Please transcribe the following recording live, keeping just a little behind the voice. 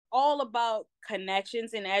all about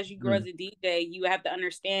connections. And as you grow as a DJ, you have to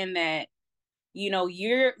understand that, you know,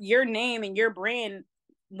 your name and your brand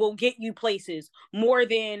will get you places more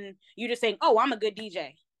than you just saying, oh, I'm a good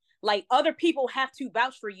DJ. Like, other people have to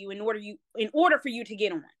vouch for you in order for you to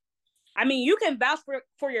get on. I mean, you can vouch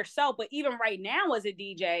for yourself, but even right now as a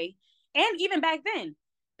DJ, and even back then,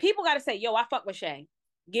 people got to say, yo, I fuck with Shay.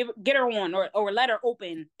 Get her on or let her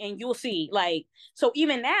open, and you'll see. Like, so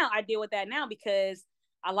even now I deal with that now, because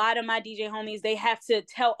a lot of my DJ homies, they have to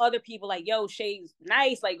tell other people like, yo, Shay's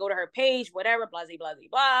nice. Like, go to her page, whatever, blah, blah, blah,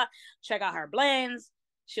 blah. Check out her blends.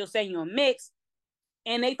 She'll send you a mix,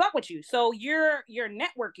 and they fuck with you. So you're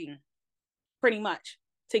networking pretty much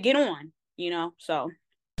to get on, you know? So.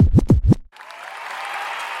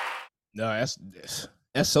 No,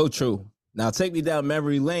 that's so true. Now take me down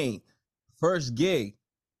memory lane. First gig.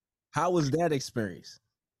 How was that experience?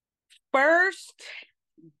 First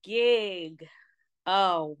gig.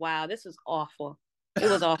 Oh, wow. This was awful. It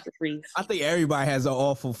was awful, Reese. I think everybody has an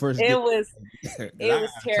awful first gig. It was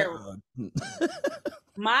terrible.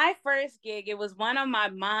 My first gig, it was one of my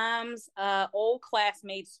mom's old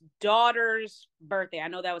classmates' daughter's birthday. I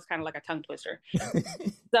know that was kind of like a tongue twister.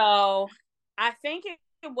 So I think it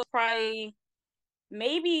was probably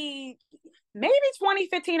maybe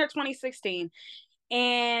 2015 or 2016.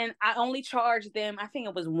 And I only charged them, I think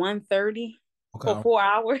it was $130 for 4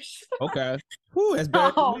 hours. Okay. Whew, that's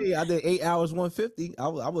bad for me. I did 8 hours, $150.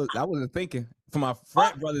 I wasn't thinking. For my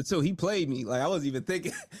frat brother too, he played me. Like, I wasn't even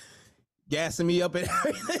thinking, gassing me up and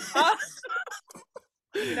everything.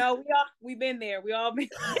 You know, we been there. We all been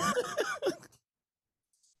there.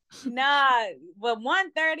 Nah, but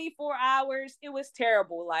 $130, 4 hours, it was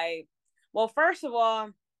terrible. Like, well, first of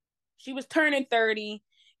all, she was turning 30.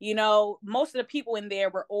 You know, most of the people in there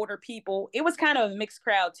were older people. It was kind of a mixed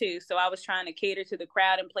crowd too. So I was trying to cater to the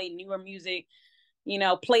crowd and play newer music, you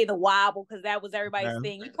know, play the wobble, because that was everybody's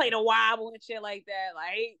thing. You play the wobble and shit like that.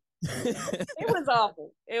 Like, it was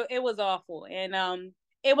awful. It was awful. And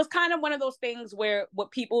it was kind of one of those things where what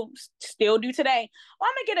people still do today. Well,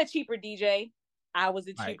 I'm going to get a cheaper DJ. I was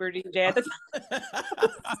a cheaper DJ at the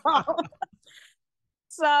time.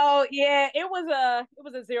 So yeah, it was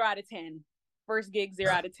a 0 out of 10. First gig,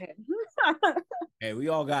 0 out of 10. Hey, we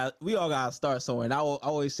all got to start somewhere. And I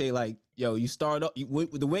always say, like, yo, you start off,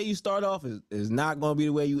 the way you start off is not going to be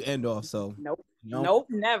the way you end off. So nope, nope,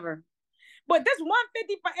 never. But this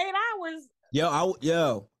 $150 for 8 hours.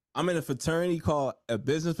 I'm in a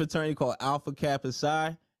business fraternity called Alpha Kappa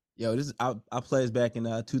Psi. Yo, I pledged back in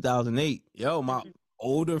 2008. Yo, my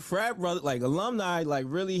older frat brother, like alumni, like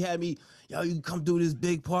really had me, yo, you can come do this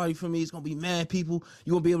big party for me. It's going to be mad people.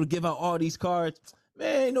 You're going to be able to give out all these cards.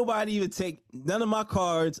 Man, ain't nobody even take none of my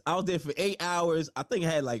cards. I was there for 8 hours. I think I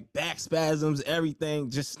had like back spasms, everything,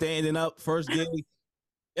 just standing up. First gig.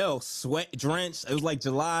 Yo, sweat drenched. It was like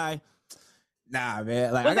July. Nah,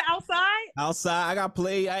 man. Like, was it outside? Outside. I got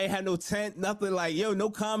played. I ain't had no tent, nothing. Like, yo, no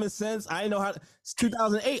common sense. I didn't know how. It's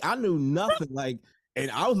 2008. I knew nothing. Like, and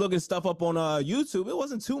I was looking stuff up on YouTube. It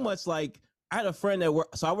wasn't too much. Like, I had a friend that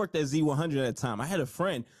worked. So I worked at Z100 at the time. I had a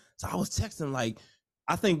friend. So I was texting, like,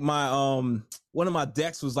 I think my one of my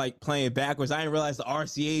decks was like playing backwards. I didn't realize the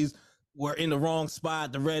RCAs were in the wrong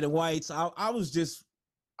spot, the red and whites.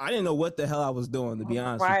 I didn't know what the hell I was doing, to be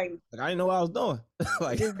honest. Right. Like, I didn't know what I was doing.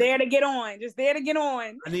 Like, just there to get on.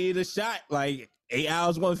 I needed a shot. Like 8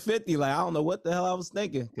 hours, 150. Like, I don't know what the hell I was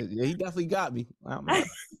thinking. He definitely got me.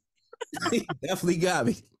 He definitely got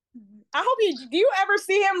me. I hope do you ever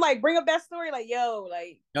see him like bring up that story? Like, yo,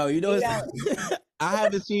 like. No, you know, I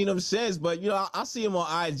haven't seen him since, but you know, I see him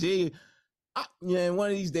on IG. Yeah,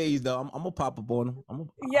 one of these days though, I'm gonna pop up on him.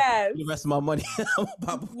 Yes. The rest of my money. I'm gonna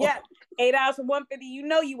pop up. Yeah, 8 hours for 150. You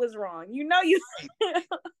know you was wrong. You know you.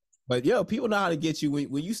 But yo, people know how to get you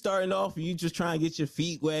when you starting off. You just try and get your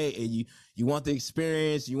feet wet, and you want the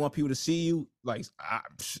experience. You want people to see you. Like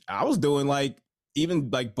I was doing like even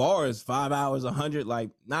like bars, 5 hours, 100. Like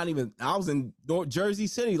not even. I was in Jersey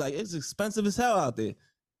City. Like it's expensive as hell out there.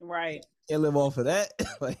 Right. Can't live off of that.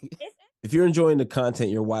 Like. If you're enjoying the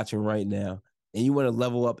content you're watching right now and you want to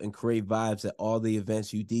level up and create vibes at all the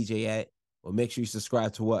events you DJ at, well, make sure you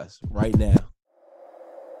subscribe to us right now.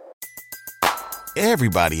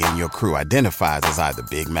 Everybody in your crew identifies as either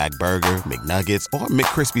Big Mac Burger, McNuggets, or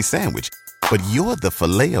McCrispy Sandwich. But you're the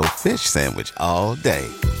Filet-O-Fish Sandwich all day.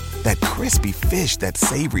 That crispy fish, that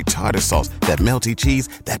savory tartar sauce, that melty cheese,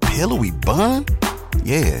 that pillowy bun.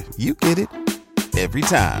 Yeah, you get it. Every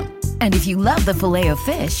time. And if you love the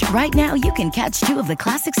Filet-O-Fish, right now you can catch two of the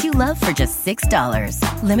classics you love for just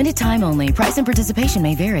 $6. Limited time only. Price and participation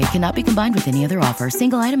may vary. Cannot be combined with any other offer.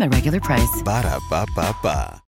 Single item at regular price. Ba-da-ba-ba-ba.